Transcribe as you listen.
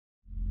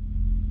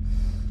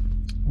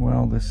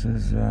Well, this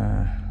is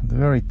the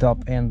very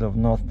top end of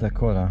North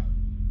Dakota.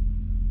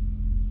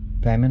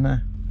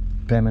 Pembina,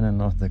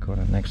 North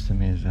Dakota. Next to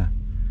me is a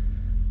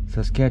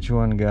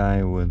Saskatchewan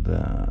guy with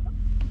a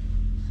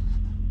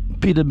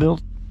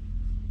Peterbilt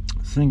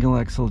single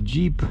axle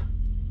Jeep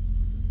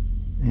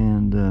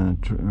and a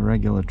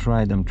regular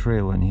Tridem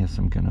trailer, and he has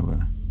some kind of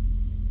a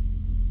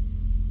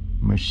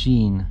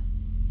machine.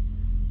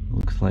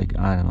 Looks like,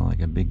 I don't know,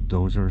 like a big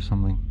dozer or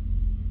something,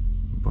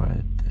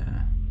 but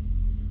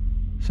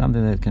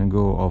something that can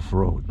go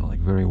off-road, like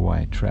very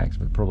wide tracks,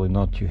 but probably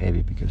not too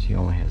heavy because he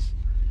only has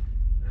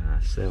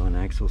 7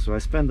 axles. So I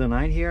spent the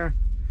night here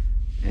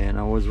and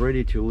I was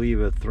ready to leave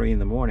at 3 in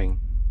the morning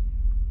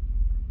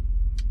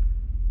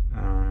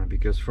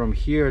because from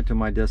here to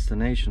my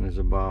destination is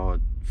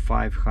about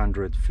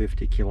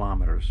 550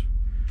 kilometers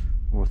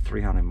or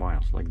 300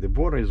 miles. Like the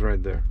border is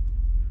right there.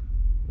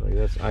 Like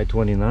that's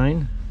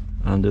I-29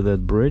 under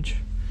that bridge,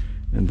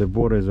 and the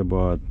border is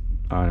about,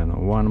 I don't know,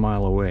 1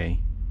 mile away.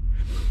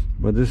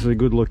 But this is a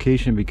good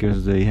location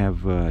because they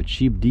have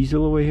cheap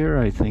diesel over here.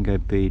 I think I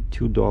paid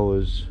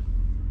 $2.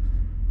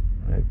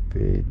 I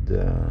paid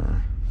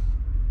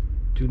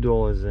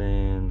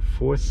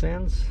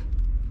 $2.04.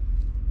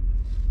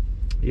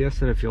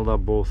 Yesterday I filled up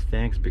both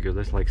tanks because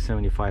that's like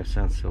 75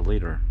 cents a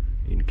liter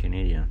in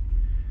Canadian.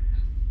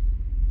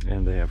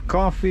 And they have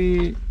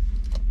coffee.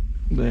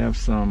 They have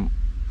some,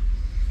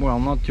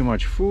 well, not too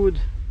much food,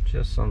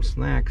 just some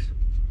snacks.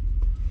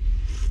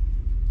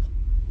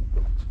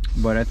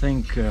 But I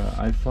think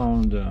I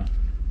found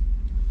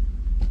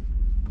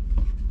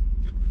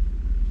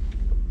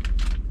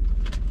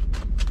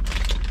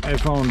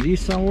these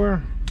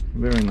somewhere.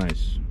 Very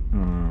nice.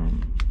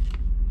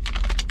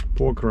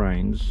 Pork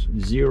rinds,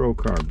 0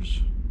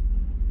 carbs,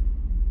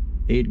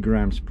 8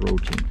 grams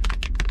protein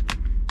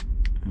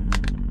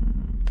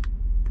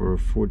per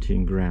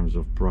 14 grams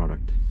of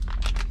product.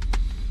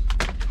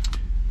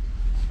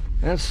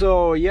 And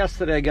so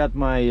yesterday I got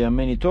my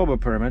Manitoba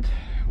permit.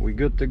 We're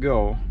good to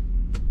go.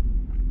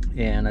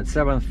 And at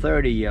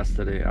 7:30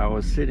 yesterday I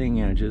was sitting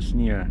just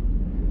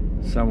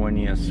somewhere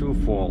near Sioux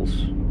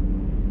Falls.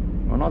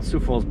 Well, not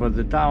Sioux Falls, but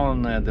the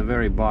town at the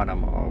very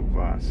bottom of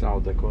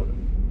South Dakota.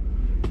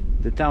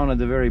 The town at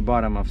the very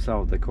bottom of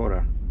South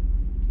Dakota.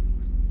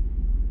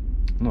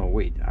 No,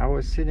 wait, I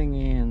was sitting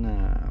in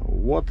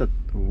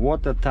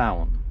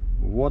Watertown,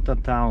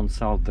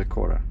 South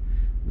Dakota.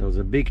 There was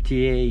a big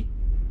TA,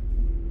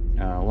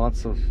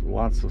 lots of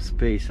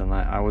space, and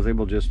I was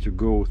able just to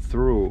go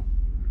through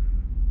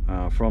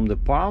from the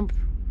pump.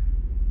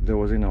 There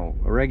was, you know,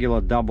 a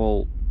regular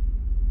double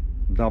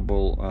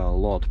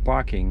lot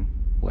parking,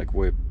 like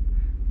where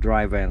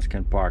dry vans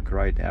can park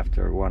right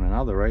after one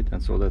another, right? And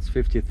so that's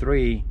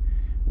 53,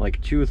 like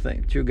two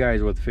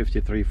guys with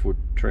 53-foot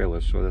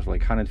trailers, so that's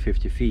like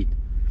 150 feet.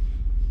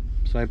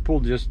 So I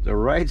pulled just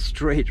right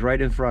straight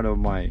right in front of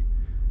my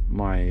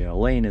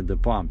lane at the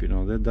pump. You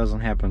know, that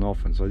doesn't happen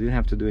often, so I didn't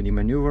have to do any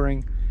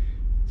maneuvering.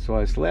 So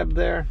I slept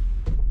there.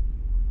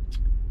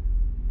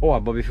 Oh,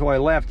 but before I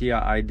left,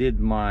 yeah, I did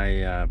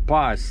my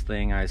POS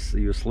thing.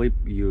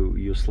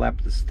 You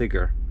slapped the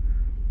sticker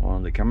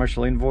on the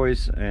commercial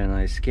invoice, and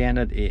I scanned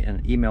it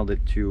and emailed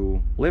it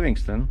to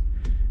Livingston,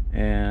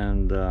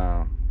 and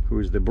who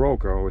is the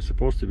broker, or was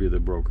supposed to be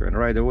the broker. And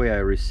right away I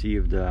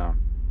received a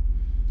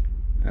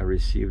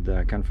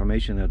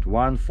confirmation that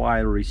 1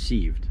 file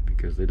received,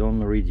 because they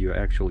don't read your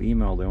actual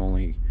email.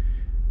 They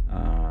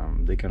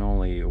can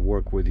only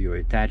work with your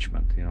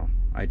attachment. You know,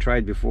 I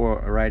tried before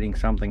writing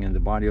something in the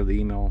body of the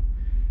email.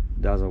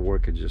 It doesn't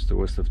work. It's just a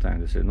waste of time.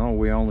 They said, no,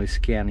 we only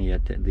scan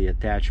the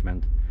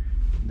attachment.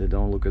 They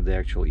don't look at the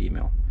actual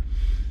email.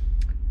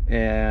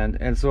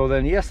 And so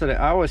then yesterday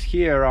I was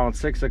here around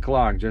 6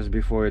 o'clock, just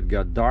before it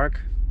got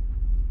dark,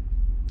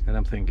 and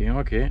I'm thinking,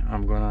 okay,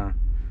 I'm gonna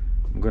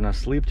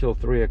sleep till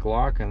 3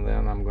 o'clock, and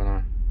then I'm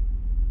gonna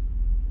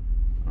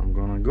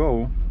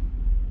go.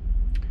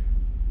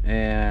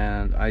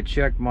 And I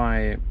checked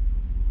my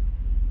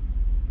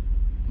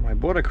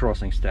border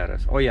crossing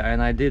status. Oh yeah,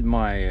 and I did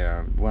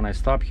my when I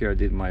stopped here, I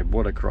did my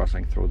border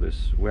crossing through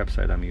this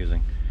website I'm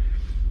using.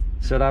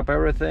 Set up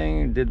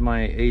everything, did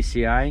my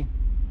ACI,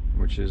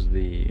 which is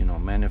the, you know,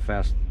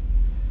 manifest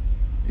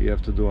you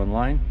have to do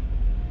online.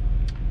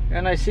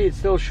 And I see it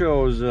still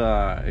shows,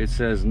 it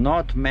says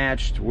not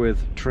matched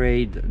with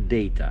trade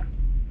data.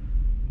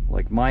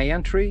 Like my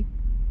entry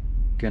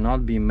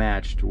cannot be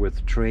matched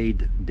with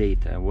trade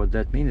data. What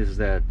that means is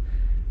that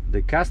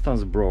the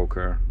customs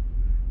broker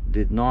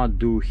did not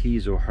do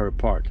his or her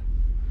part,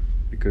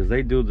 because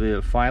they do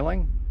the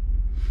filing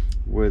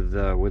with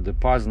the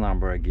POS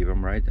number I give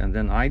them, right? And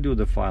then I do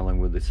the filing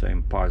with the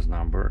same POS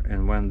number.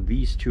 And when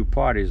these two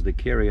parties, the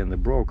carrier and the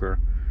broker,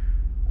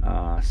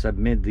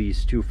 submit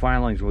these two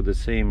filings with the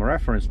same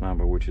reference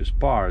number, which is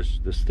POS,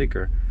 the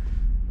sticker,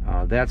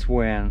 that's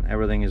when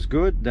everything is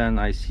good. Then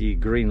I see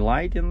green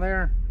light in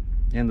there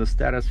in the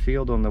status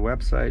field on the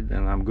website,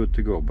 and I'm good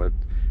to go. But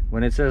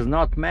when it says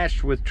not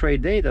matched with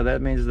trade data,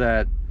 that means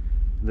that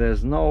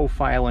there's no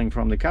filing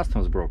from the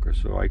customs broker.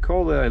 So I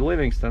call the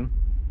Livingston,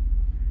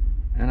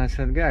 And I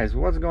said, guys,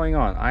 what's going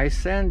on? I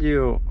send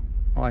you,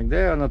 like,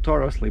 they are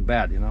notoriously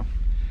bad, you know.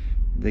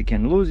 They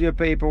can lose your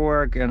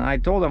paperwork. And I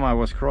told them I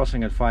was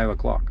crossing at 5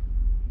 o'clock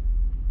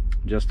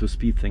just to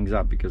speed things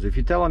up, because if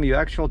you tell them your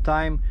actual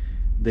time,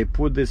 they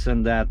put this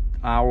in that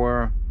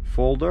hour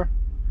folder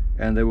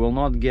and they will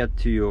not get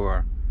to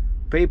your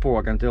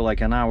paperwork until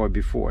like an hour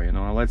before, you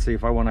know. Let's say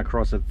if I want to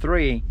cross at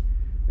 3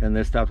 and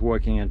they start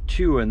working at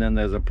 2 and then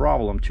there's a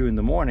problem 2 in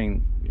the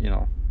morning, you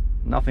know,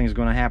 nothing's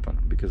going to happen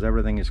because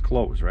everything is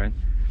closed, right?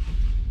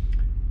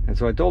 And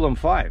so I told them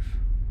 5.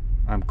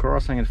 I'm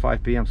crossing at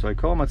 5 p.m. So I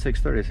call them at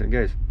 6:30. I said,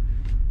 guys,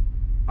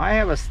 I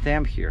have a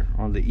stamp here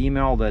on the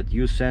email that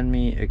you send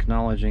me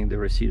acknowledging the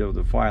receipt of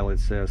the file. It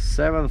says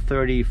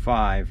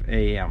 7:35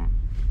 a.m.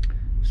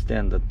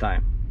 standard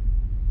time.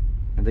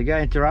 And the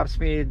guy interrupts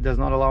me, does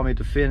not allow me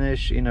to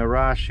finish, in a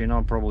rush, you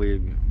know,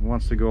 probably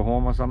wants to go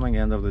home or something,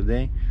 end of the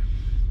day.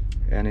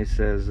 And he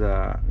says,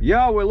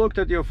 yeah, we looked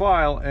at your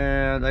file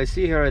and I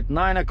see here at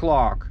 9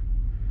 o'clock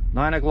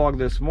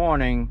this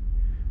morning,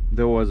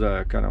 there was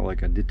a kind of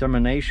like a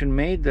determination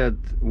made that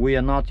we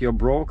are not your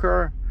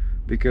broker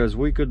because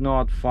we could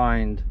not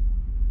find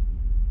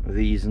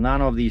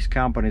none of these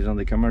companies on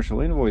the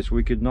commercial invoice.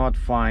 We could not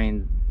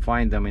find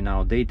them in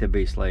our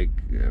database. Like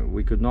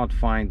we could not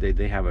find that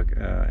they have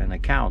an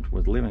account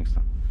with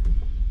Livingston.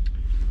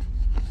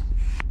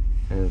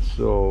 And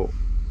so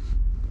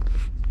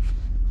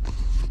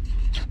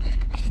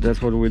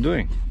that's what we're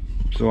doing.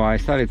 So I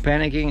started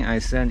panicking. I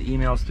sent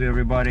emails to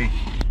everybody,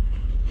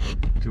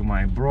 to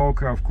my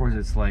broker. Of course,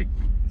 it's like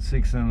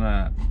 6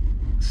 and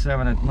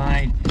 7 at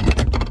night.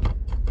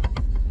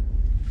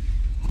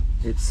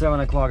 It's 7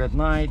 o'clock at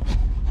night.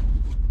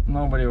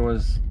 Nobody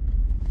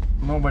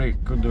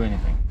could do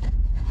anything.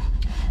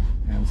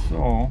 And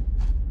so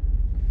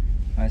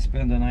I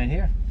spent the night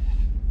here.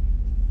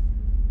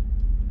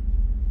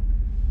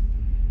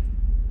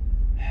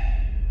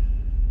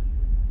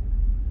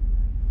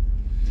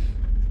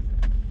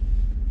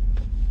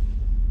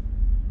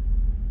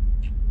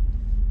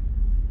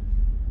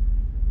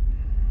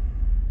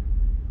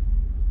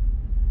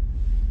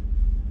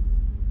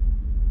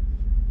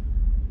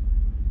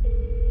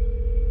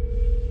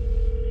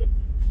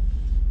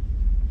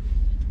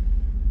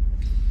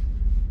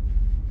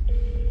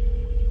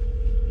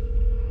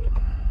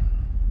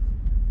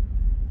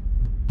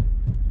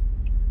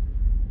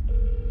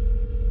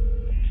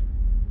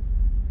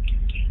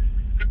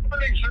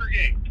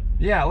 Sergei.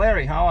 Yeah,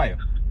 Larry, how are you?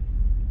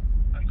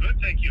 I'm good,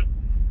 thank you.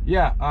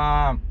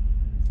 Yeah,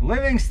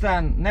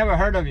 Livingston, never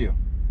heard of you.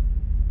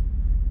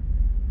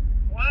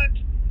 What?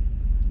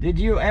 Did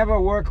you ever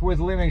work with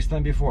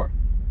Livingston before?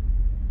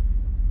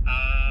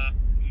 No,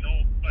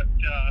 but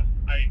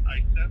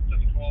I sent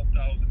them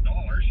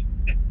 $12,000.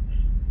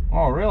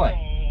 Oh, really?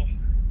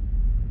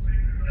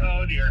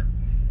 Oh dear.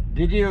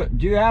 Do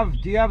you have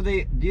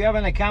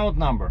an account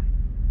number?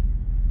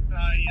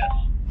 Yes.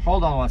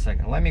 Hold on one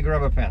second. Let me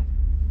grab a pen.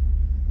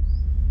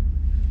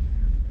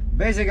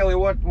 Basically,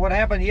 what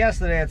happened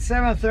yesterday at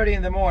 7:30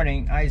 in the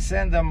morning, I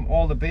sent them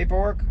all the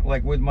paperwork,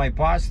 like with my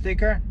POS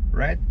sticker,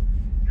 right?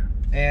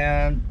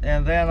 And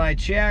then I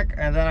check,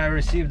 and then I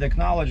received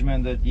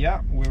acknowledgement that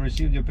yeah, we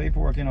received your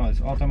paperwork. You know,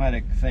 it's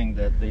automatic thing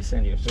that they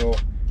send you. So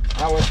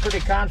I was pretty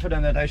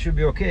confident that I should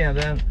be okay. And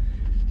then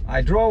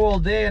I drove all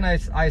day, and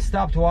I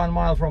stopped 1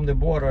 mile from the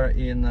border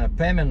in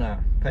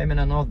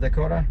Pembina, North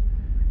Dakota,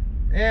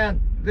 and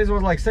this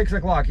was like 6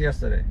 o'clock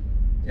yesterday.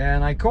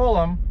 And I call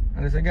them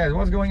and I said, guys,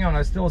 what's going on?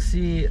 I still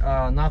see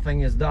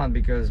nothing is done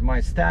because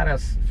my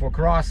status for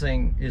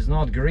crossing is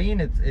not green.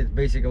 It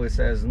basically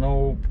says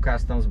no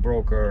customs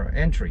broker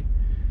entry.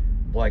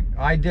 Like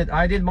I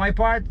did my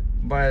part,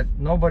 but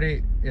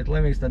nobody at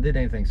Livingston did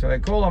anything. So I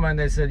called them and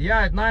they said,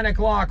 yeah, at 9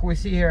 o'clock we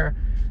see here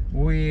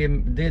we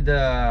did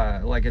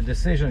like a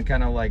decision,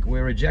 kind of like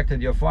we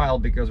rejected your file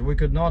because we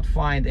could not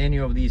find any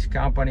of these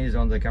companies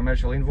on the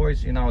commercial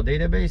invoice in our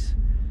database.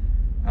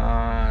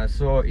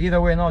 So either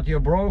we're not your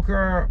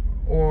broker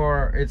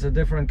or it's a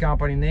different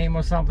company name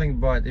or something,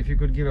 but if you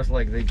could give us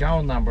like the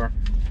account number.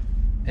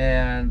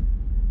 And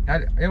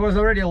it was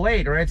already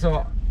late, right?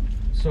 So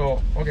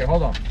okay,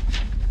 hold on.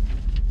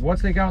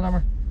 What's the account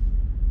number?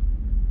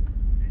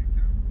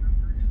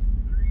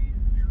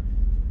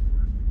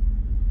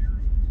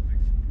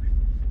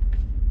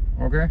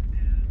 Okay.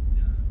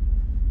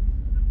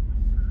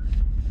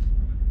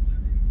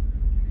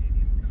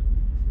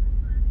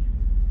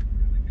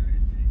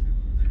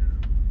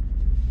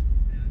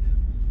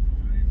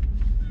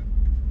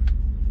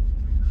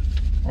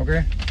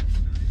 Okay.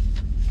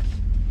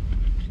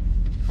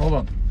 Hold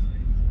on.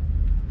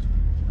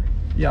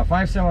 Yeah,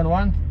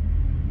 571.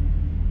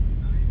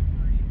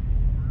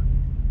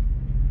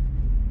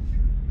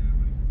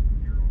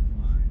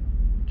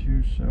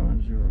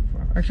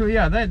 Actually,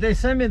 yeah, they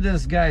sent me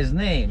this guy's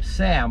name,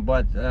 Sam,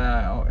 but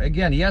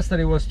again,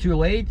 yesterday was too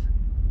late,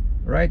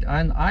 right?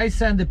 And I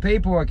send the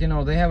paperwork, you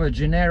know, they have a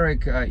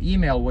generic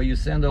email where you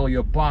send all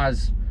your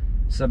POS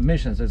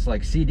submissions. It's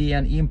like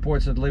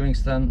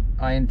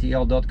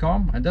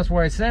cdnimports@livingstonintl.com, and that's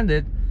where I send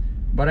it.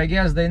 But I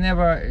guess they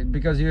never,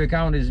 because your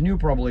account is new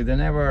probably, they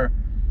never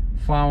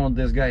found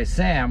this guy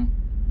Sam.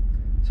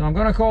 So I'm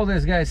gonna call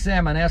this guy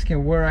Sam and ask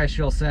him where I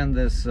shall send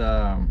this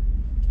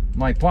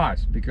my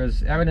parts,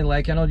 because evidently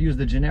I cannot use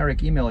the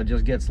generic email, it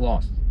just gets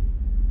lost.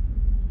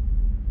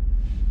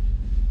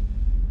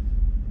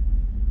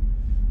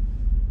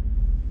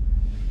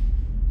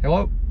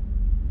 Hello?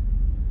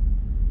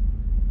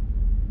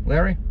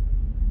 Larry?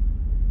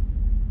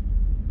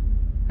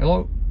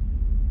 Hello?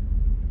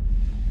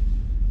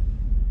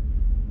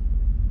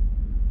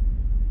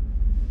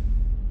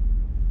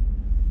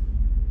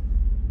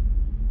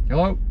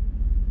 Hello?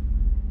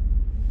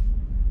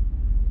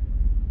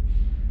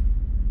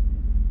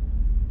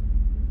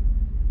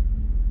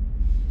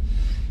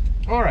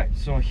 All right,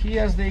 so he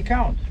has the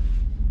account.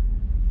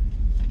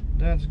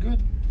 That's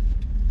good.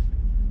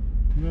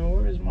 Now,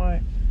 where is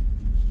my...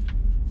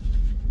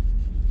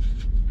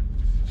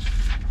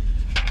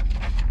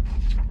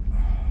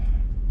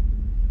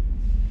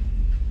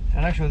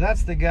 And actually,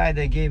 that's the guy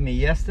they gave me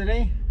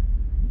yesterday.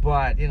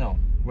 But you know,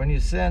 when you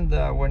send,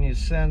 like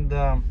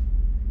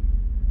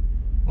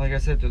I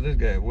said to this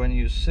guy, when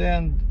you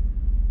send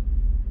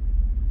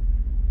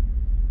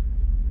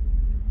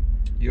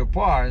your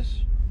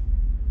parts,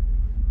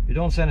 you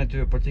don't send it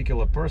to a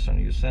particular person.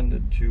 You send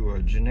it to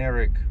a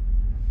generic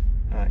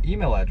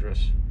email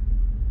address.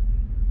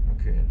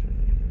 Okay.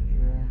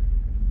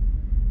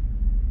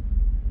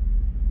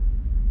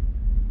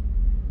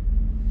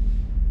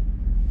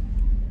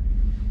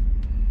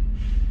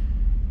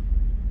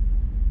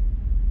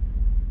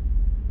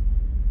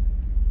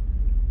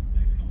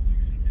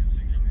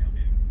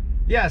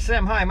 Yeah,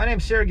 Sam, hi, my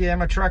name's Sergei,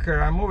 I'm a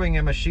trucker. I'm moving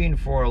a machine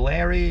for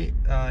Larry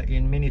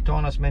in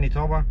Minitonas,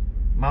 Manitoba,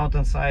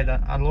 mountainside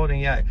unloading.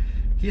 Yeah,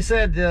 he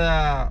said,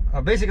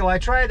 basically I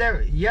tried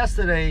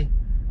yesterday,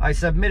 I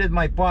submitted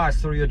my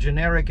parts through your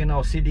generic, you know,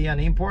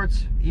 CDN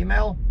imports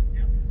email,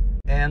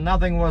 and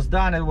nothing was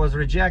done, it was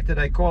rejected.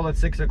 I called at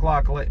 6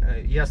 o'clock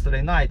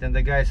yesterday night, and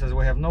the guy says,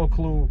 we have no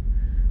clue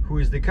who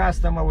is the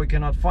customer, we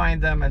cannot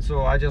find them. And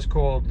so I just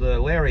called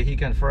Larry, he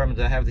confirmed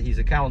I have his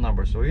account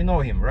number, so you know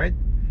him, right?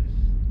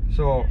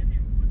 So,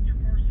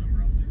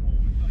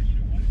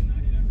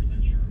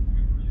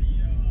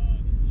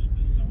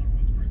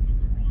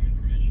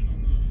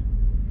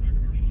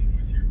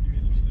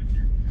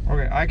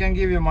 okay, I can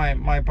give you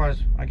my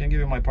parts. I can give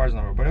you my parts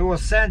number. But it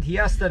was sent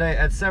yesterday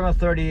at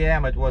 7:30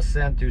 a.m. It was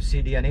sent to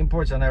CDN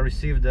Imports, and I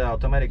received the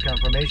automatic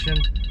confirmation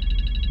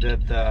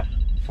that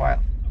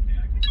file.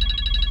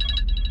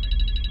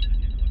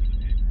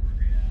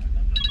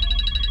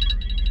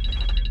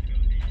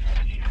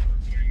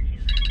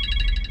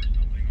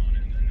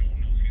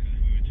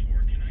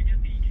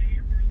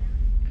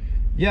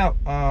 Yeah,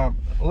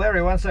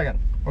 Larry, 1 second.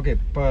 Okay,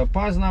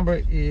 parts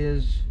number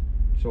is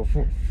so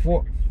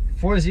four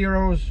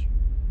zeros,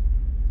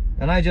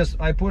 and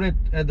I put it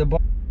at the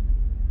bottom.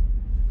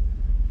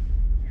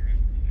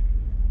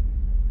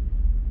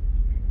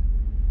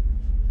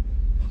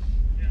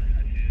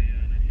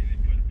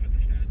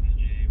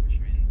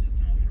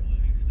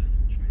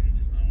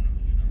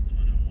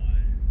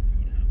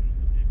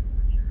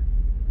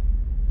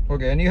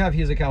 Okay, and you have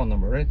his account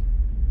number, right?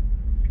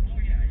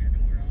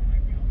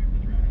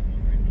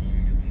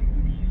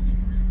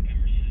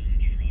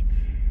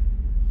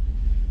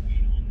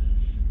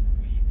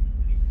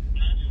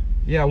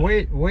 Yeah,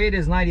 weight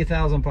is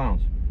 90,000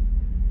 pounds.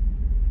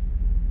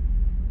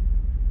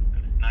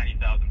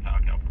 90,000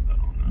 pound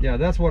caliper on that. Yeah,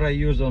 that's what I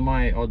use on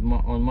my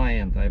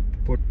end. I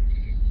put.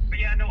 But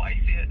yeah, no, I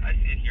see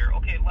it here.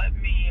 Okay, let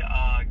me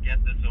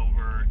get this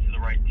over to the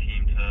right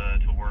team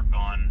to work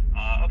on.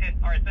 Okay,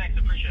 all right, thanks,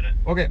 appreciate it.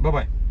 Okay, bye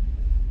bye.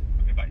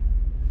 Okay, bye.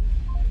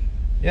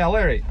 Yeah,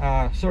 Larry,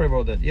 sorry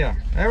about that. Yeah,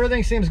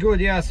 everything seems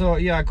good. Yeah, so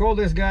yeah, I called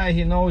this guy,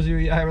 he knows you,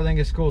 yeah, everything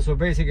is cool. So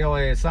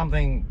basically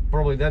something,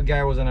 probably that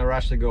guy was in a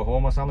rush to go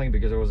home or something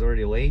because it was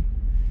already late.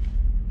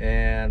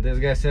 And this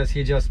guy says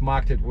he just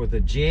marked it with a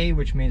J,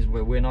 which means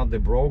we're not the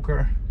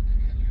broker.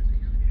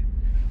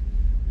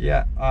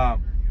 Yeah,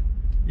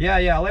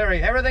 yeah,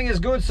 Larry, everything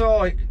is good.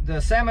 So the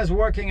Sam is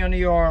working on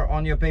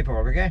your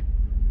paperwork, okay?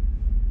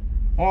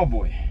 Oh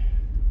boy.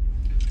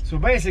 So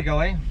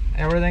basically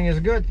everything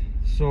is good.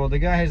 So the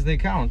guy has the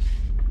account,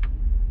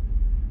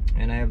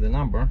 and I have the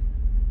number.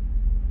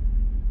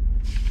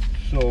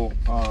 So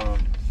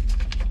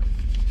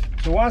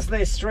so once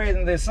they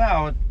straighten this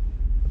out,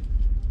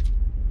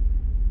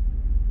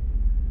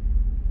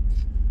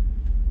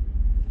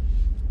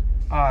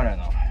 I don't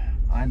know.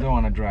 I don't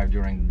want to drive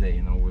during the day,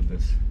 you know, with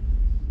this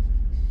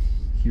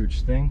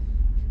huge thing.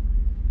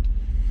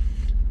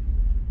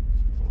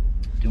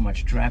 Too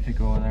much traffic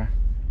over there.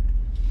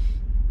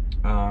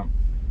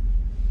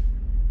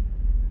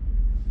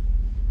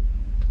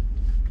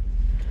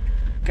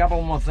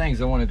 Couple more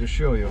things I wanted to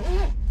show you.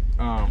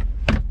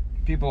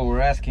 People were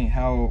asking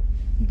how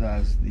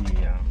does the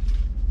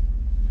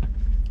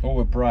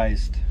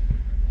overpriced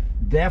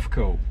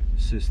DEFCO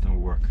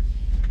system work.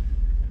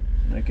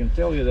 And I can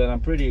tell you that I'm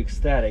pretty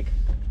ecstatic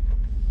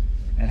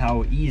at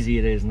how easy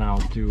it is now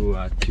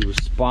to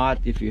spot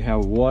if you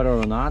have water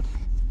or not.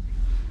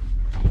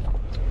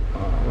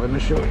 Let me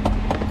show you.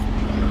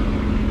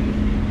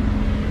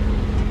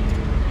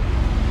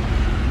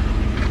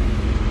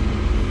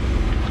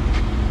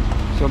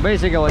 So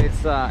basically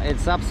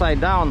it's upside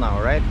down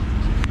now, right?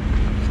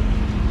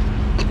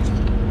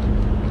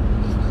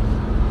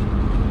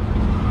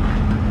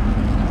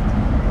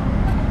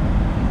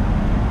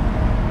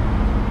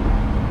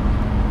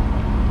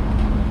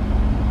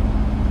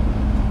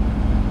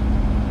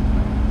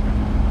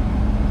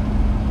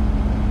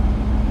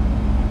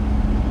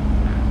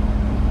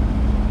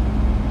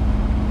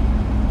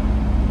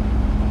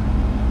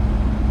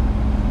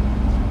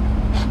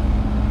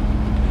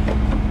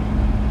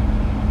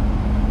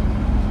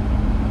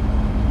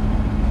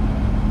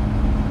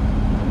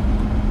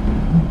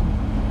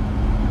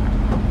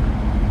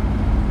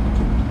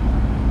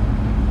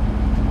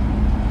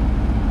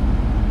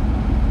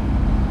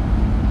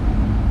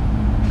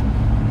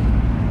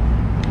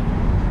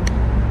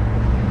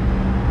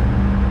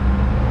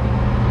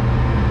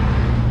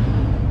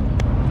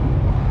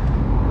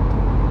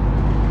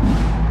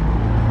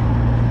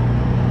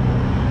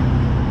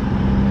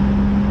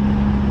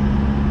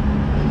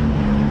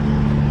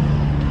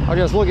 I'm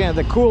just looking at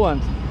the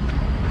coolant.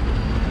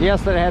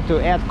 Yesterday I had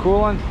to add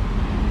coolant.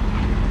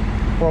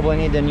 Probably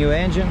need a new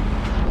engine.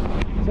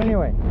 So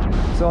anyway,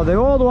 so the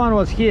old one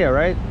was here,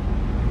 right?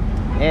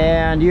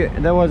 And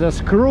there was a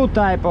screw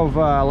type of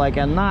like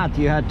a nut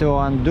you had to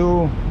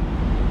undo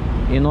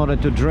in order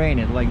to drain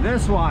it. Like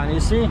this one, you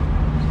see?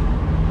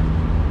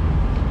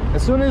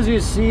 As soon as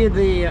you see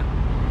the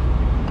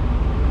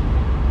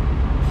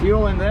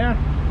fuel in there,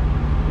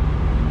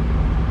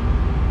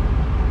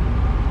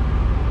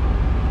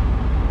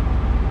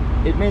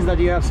 it means that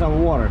you have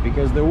some water,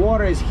 because the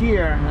water is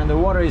here and the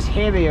water is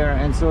heavier,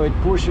 and so it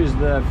pushes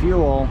the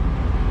fuel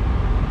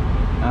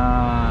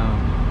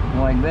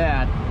like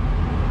that,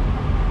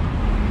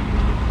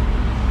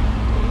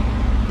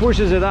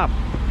 pushes it up.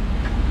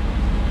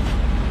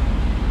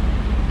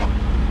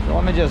 So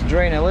let me just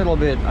drain a little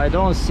bit. I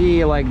don't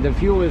see, like, the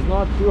fuel is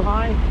not too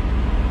high,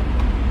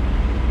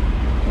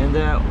 and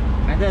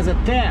there's a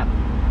tap,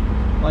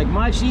 like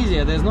much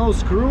easier. There's no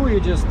screw, you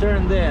just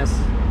turn this,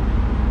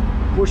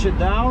 push it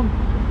down,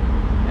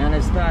 and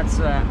it starts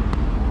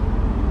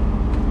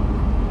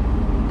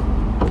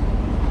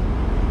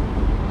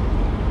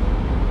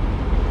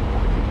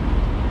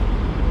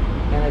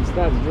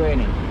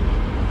draining.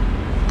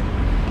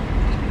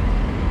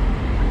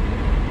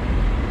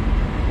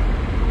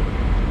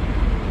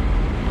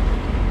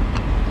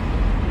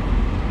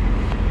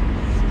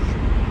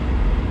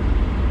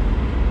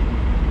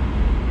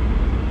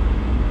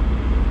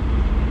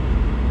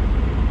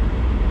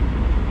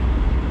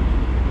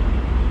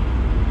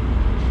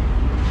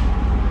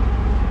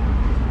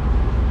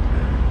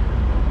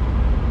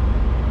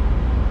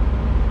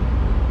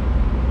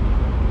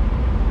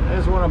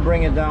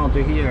 Bring it down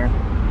to here,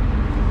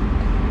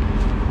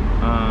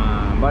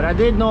 but I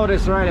did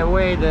notice right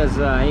away there's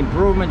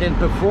improvement in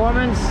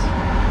performance,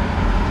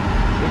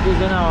 because,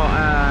 you know,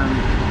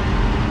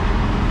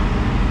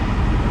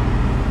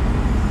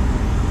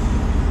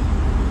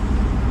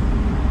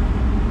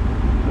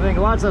 I think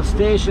lots of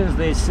stations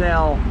they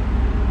sell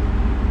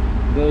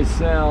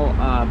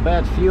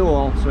bad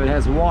fuel, so it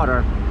has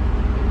water,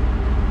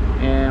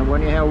 and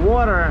when you have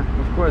water,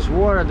 of course,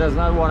 water does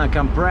not want to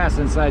compress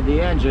inside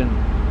the engine.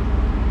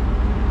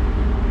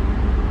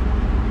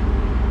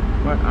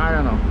 But I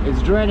don't know, it's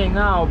draining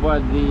now,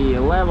 but the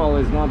level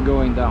is not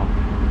going down.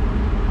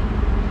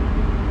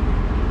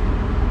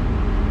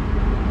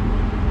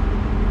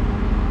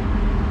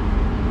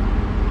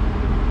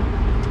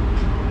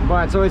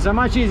 But so it's a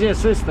much easier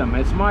system.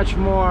 It's much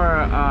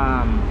more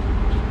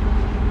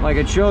like,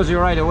 it shows you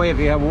right away if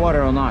you have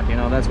water or not, you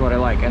know. That's what I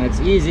like. And it's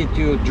easy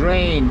to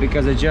drain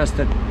because it's just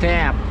a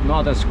tap,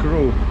 not a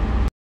screw.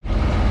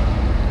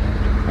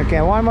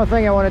 Okay, one more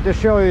thing I wanted to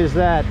show you is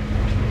that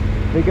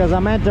because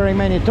I'm entering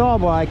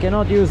Manitoba, I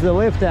cannot use the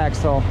lift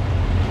axle,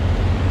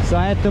 so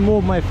I had to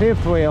move my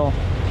fifth wheel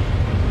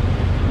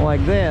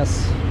like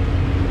this.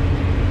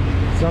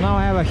 So now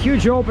I have a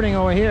huge opening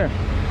over here.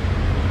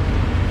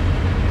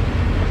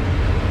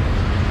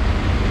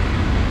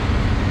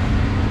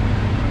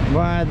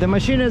 But the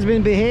machine has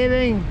been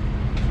behaving.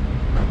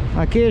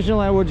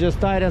 Occasionally I would just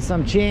tighten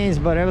some chains,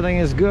 but everything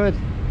is good.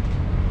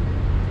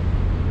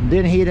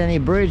 Didn't hit any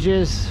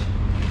bridges.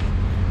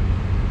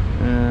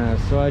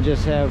 So I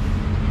just have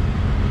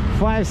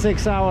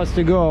 5-6 hours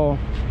to go.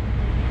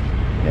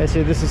 Yeah,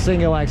 see, this is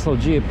single axle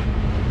Jeep,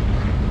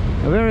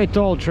 a very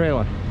tall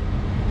trailer,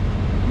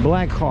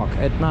 Black Hawk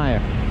at Naya.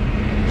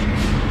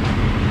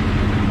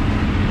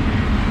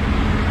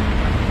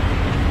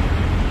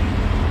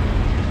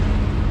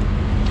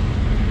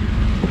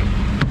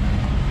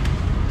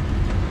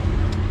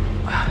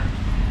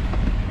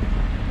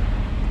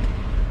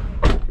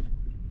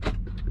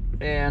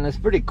 And it's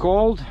pretty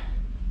cold.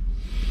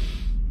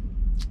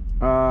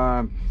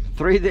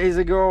 3 days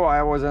ago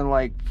I was in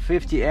like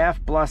 50 F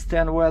plus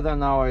 10 weather.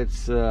 Now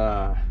it's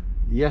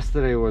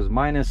yesterday was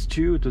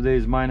 -2, today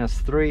is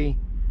 -3.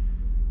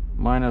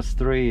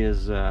 -3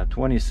 is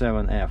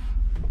 27 F.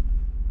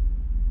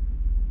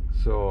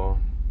 So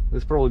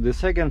this is probably the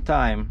second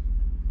time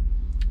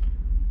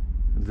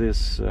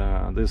this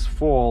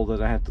fall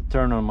that I had to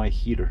turn on my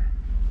heater.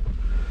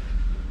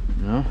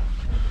 you know.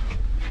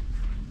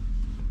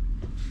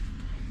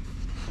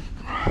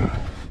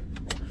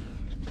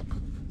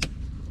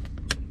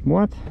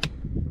 What?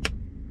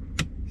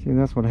 See,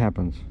 that's what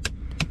happens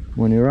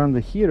when you run the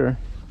heater.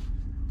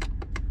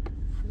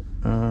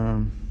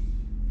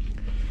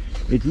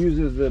 It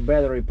uses the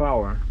battery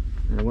power,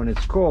 and when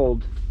it's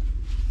cold,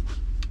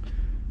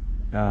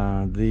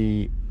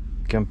 the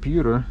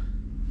computer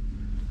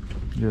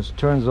just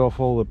turns off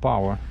all the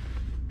power.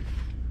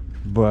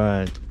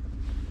 But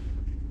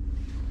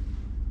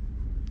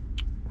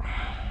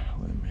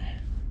let me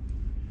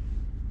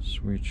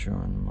switch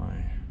on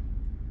my...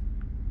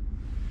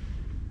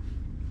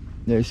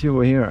 Yeah, you see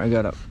over here I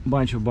got a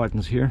bunch of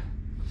buttons here,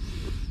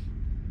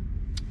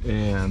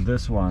 and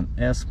this one,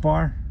 S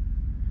bar,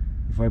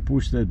 if I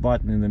push that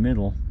button in the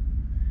middle,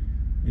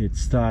 it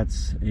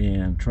starts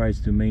and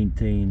tries to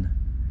maintain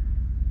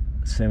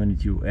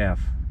 72F.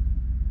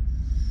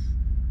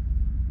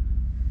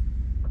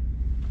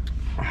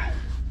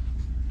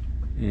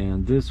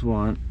 And this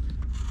one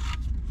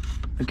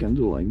I can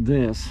do like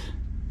this,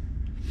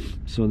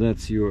 so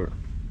that's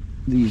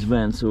these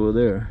vents over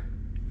there.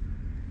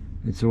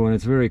 And so when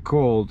it's very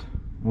cold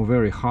or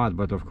very hot,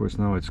 but of course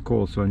now it's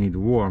cold, so I need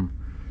warm,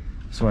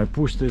 so I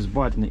push this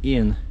button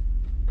in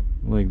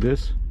like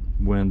this.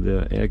 When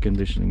the air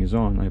conditioning is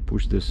on, I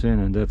push this in,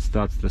 and that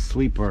starts the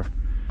sleeper.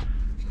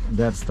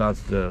 That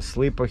starts the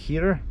sleeper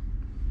heater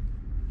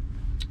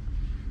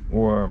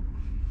or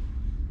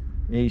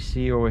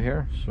AC over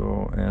here.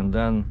 So, and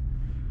then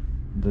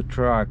the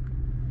truck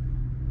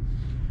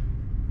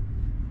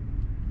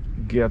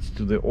gets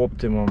to the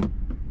optimum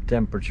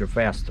temperature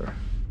faster.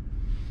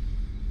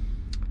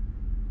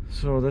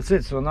 So that's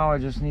it. So now I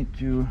just need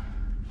to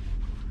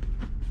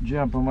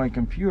jump on my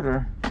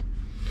computer,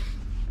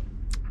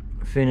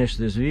 finish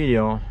this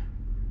video,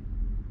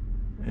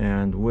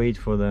 and wait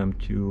for them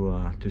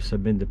to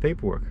submit the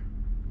paperwork.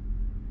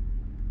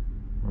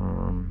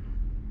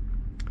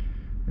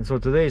 And so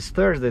today is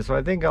Thursday, so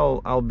I think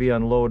I'll be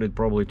unloaded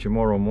probably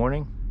tomorrow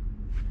morning,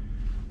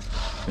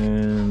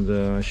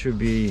 and should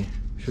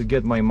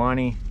get my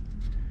money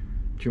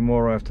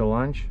tomorrow after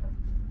lunch,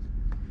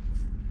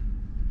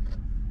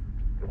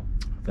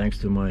 thanks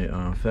to my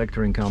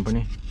factoring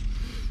company.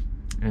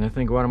 And I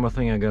think one more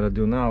thing I gotta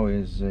do now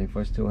is, if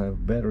I still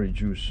have battery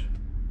juice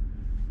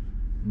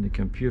in the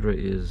computer,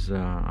 is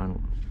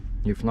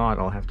if not,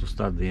 I'll have to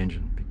start the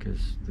engine,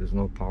 because there's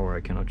no power.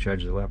 I cannot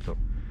charge the laptop.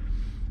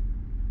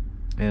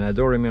 And I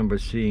don't remember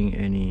seeing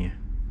any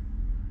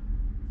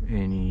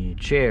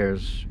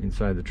chairs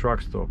inside the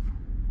truck stop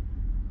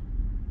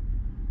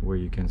where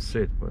you can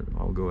sit, but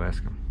I'll go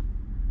ask them.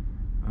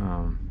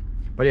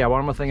 But yeah,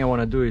 one more thing I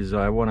want to do is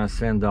I want to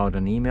send out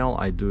an email.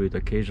 I do it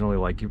occasionally.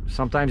 Like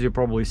sometimes you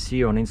probably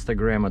see on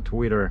Instagram or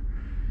Twitter,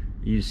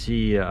 you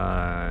see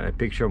a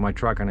picture of my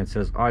truck and it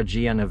says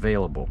RGN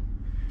available.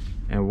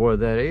 And what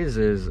that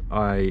is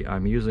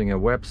I'm using a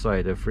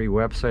website, a free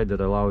website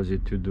that allows you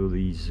to do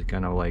these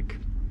kind of like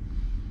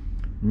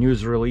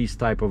news release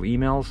type of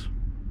emails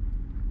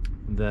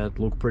that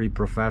look pretty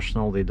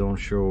professional. They don't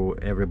show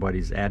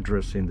everybody's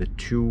address in the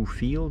to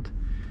field.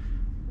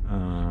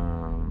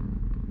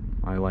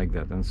 I like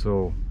that. And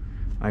so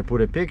I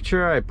put a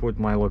picture, I put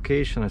my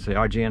location, I say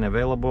RGN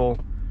available,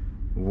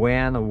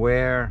 when,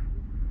 where,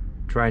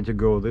 trying to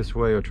go this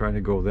way or trying to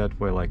go that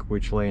way, like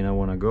which lane I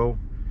want to go.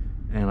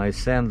 And I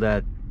send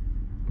that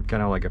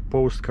kind of like a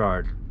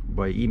postcard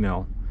by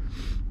email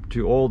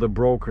to all the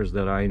brokers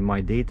that are in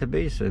my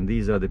database, and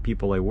these are the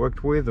people I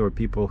worked with or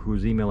people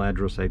whose email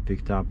address I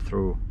picked up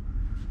through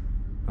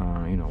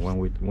you know,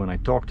 when I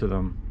talk to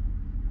them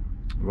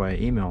via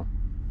email,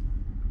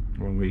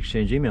 when we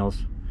exchange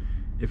emails.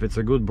 If it's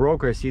a good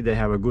broker, I see they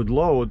have a good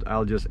load,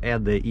 I'll just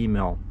add the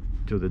email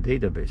to the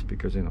database,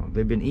 because you know,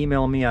 they've been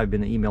emailing me, I've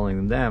been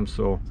emailing them.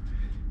 So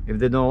if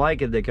they don't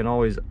like it, they can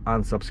always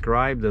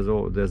unsubscribe.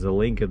 There's a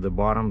link at the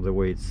bottom, the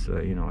way it's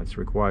you know, it's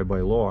required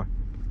by law.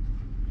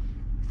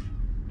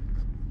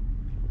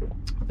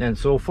 And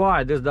so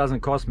far this doesn't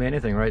cost me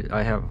anything, right?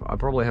 I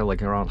probably have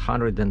like around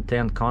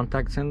 110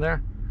 contacts in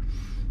there,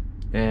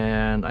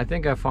 and I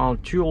think I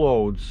found 2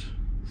 loads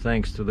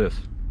thanks to this.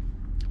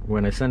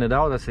 When I send it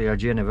out, I say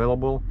RGN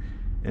available,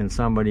 and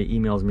somebody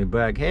emails me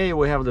back, hey,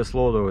 we have this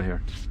load over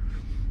here.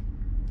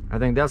 I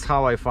think that's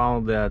how I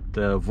found that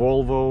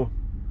Volvo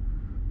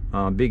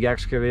big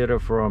excavator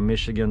from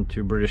Michigan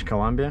to British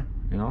Columbia,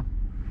 you know.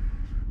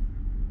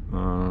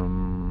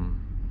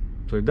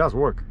 So it does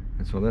work,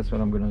 and so that's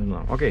what I'm gonna do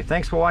now. Okay,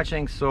 thanks for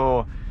watching.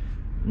 So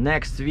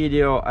next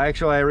video,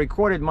 actually I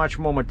recorded much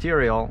more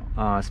material,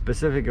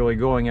 specifically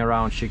going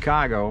around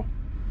Chicago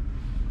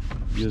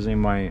using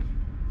my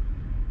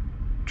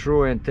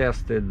true and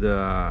tested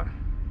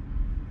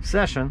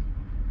session,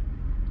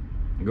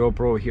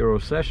 GoPro Hero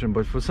session.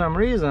 But for some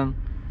reason,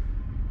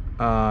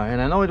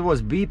 and I know it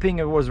was beeping,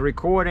 it was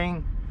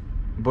recording,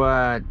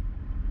 but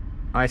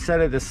I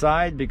set it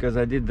aside because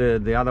I did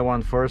the other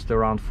one first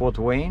around Fort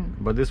Wayne.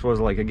 But this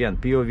was like, again,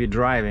 POV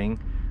driving,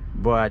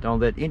 but on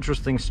that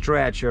interesting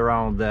stretch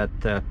around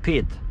that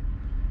pit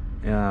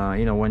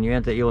You know, when you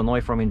enter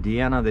Illinois from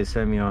Indiana, they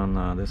sent me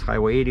on this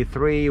highway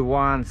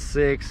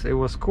 8316. It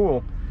was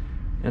cool,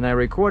 and I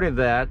recorded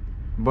that.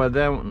 But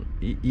then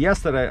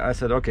yesterday I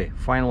said, okay,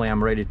 finally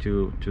I'm ready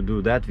to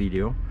do that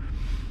video,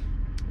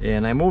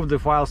 and I moved the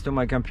files to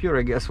my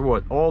computer. Guess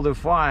what? All the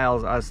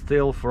files are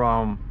still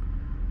from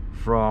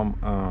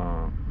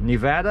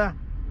Nevada,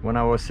 when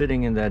I was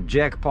sitting in that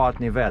Jackpot,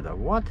 Nevada.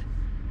 What?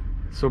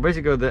 So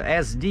basically the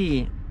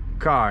SD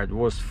card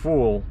was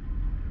full.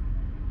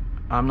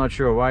 I'm not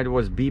sure why it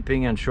was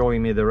beeping and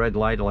showing me the red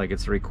light like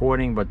it's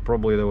recording, but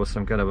probably there was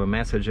some kind of a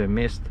message I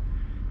missed.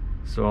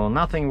 So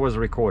nothing was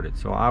recorded.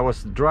 So I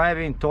was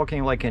driving,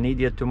 talking like an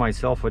idiot to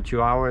myself for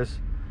 2 hours.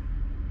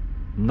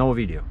 No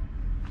video.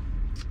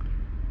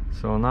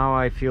 So now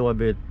I feel a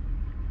bit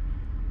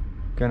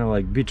kind of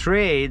like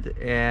betrayed,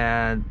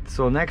 and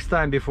so next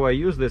time before I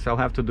use this, I'll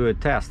have to do a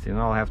test. You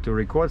know, I'll have to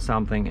record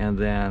something and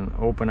then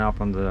open up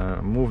on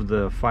move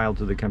the file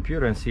to the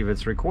computer and see if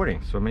it's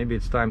recording. So maybe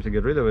it's time to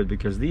get rid of it,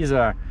 because these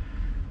are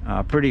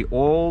pretty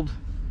old.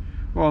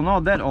 Well,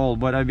 not that old,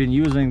 but I've been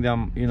using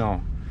them, you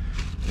know,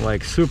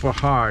 like super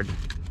hard.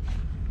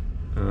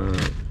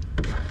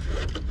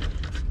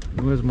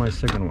 Where's my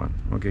second one?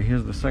 Okay,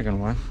 here's the second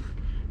one.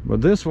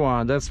 But this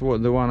one, that's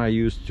what the one I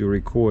used to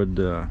record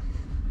the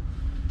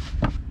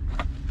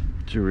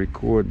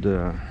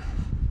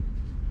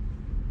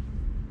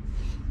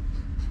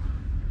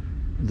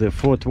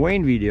Fort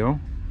Wayne video.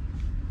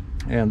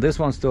 And this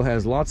one still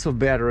has lots of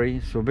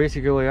battery. So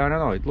basically, I don't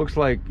know, it looks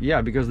like,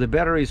 yeah, because the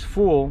battery is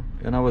full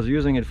and I was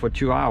using it for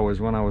 2 hours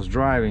when I was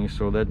driving.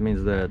 So that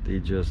means that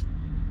it just,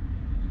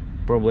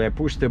 probably I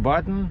pushed the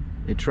button,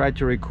 it tried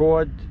to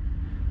record,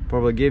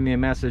 probably gave me a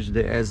message,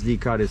 the SD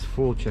card is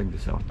full. Check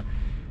this out.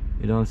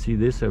 You don't see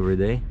this every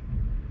day.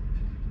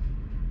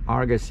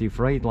 Argosy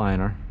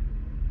Freightliner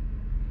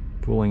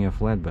pulling a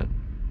flatbed.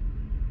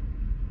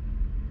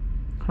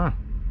 Huh.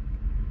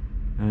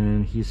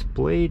 And his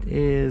plate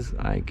is,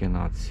 I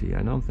cannot see.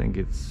 I don't think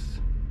it's,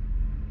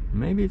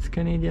 maybe it's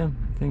Canadian.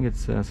 I think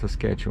it's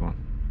Saskatchewan,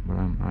 but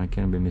I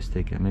can be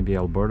mistaken. Maybe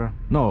Alberta.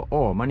 No,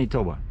 oh,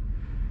 Manitoba.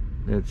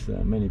 That's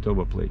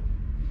Manitoba plate.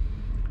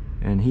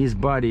 And his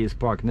buddy is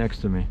parked next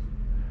to me,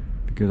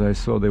 because I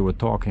saw they were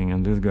talking.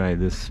 And this guy,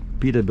 this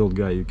Peterbilt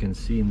guy, you can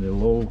see in the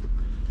low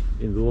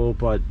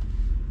part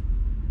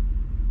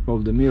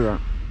of the mirror,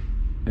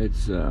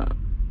 it's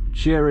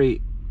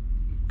cherry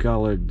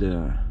colored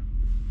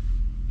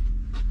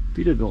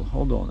Peterbilt.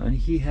 Hold on. And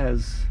he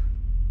has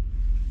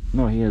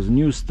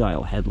new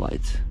style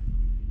headlights.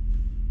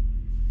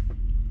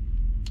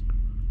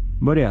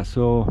 But yeah,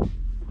 so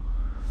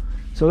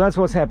that's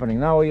what's happening.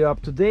 Now we're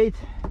up to date.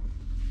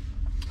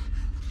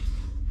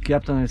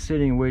 Captain is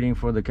sitting waiting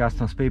for the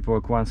customs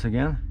paperwork once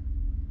again,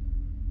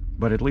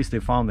 but at least they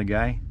found the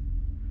guy.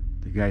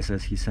 The guy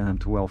says he sent him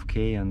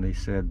 12K and they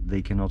said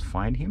they cannot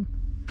find him.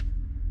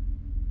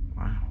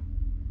 Wow.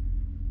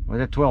 Well,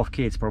 that 12K,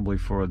 it's probably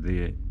for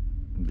they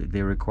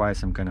require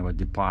some kind of a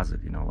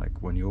deposit, you know, like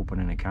when you open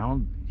an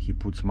account, he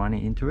puts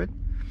money into it,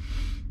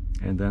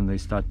 and then they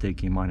start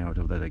taking money out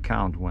of that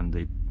account when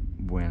they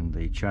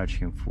charge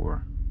him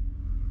for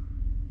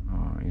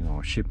you know,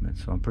 a shipment.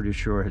 So I'm pretty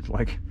sure it's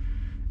like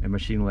a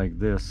machine like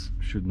this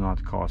should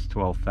not cost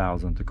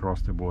 $12,000 to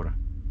cross the border.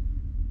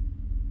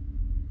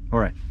 All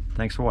right,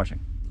 thanks for watching.